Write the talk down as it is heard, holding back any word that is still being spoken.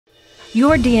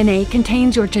Your DNA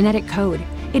contains your genetic code.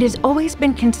 It has always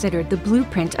been considered the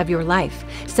blueprint of your life,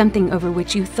 something over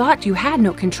which you thought you had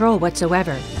no control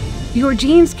whatsoever. Your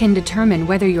genes can determine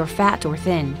whether you're fat or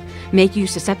thin, make you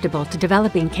susceptible to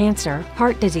developing cancer,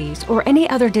 heart disease, or any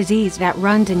other disease that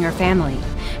runs in your family,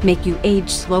 make you age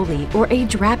slowly or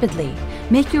age rapidly,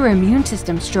 make your immune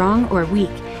system strong or weak,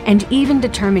 and even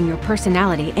determine your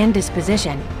personality and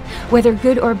disposition. Whether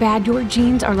good or bad, your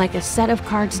genes are like a set of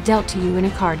cards dealt to you in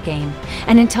a card game,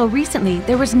 and until recently,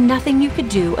 there was nothing you could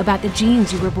do about the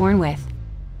genes you were born with.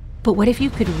 But what if you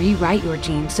could rewrite your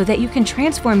genes so that you can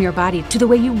transform your body to the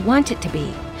way you want it to be?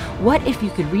 What if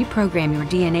you could reprogram your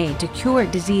DNA to cure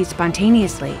disease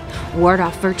spontaneously, ward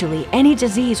off virtually any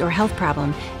disease or health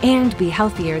problem, and be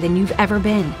healthier than you've ever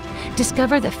been?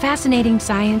 Discover the fascinating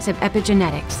science of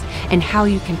epigenetics and how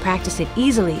you can practice it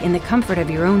easily in the comfort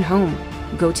of your own home.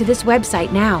 Go to this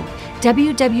website now,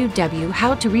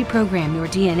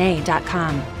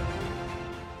 www.howtoreprogramyourdna.com.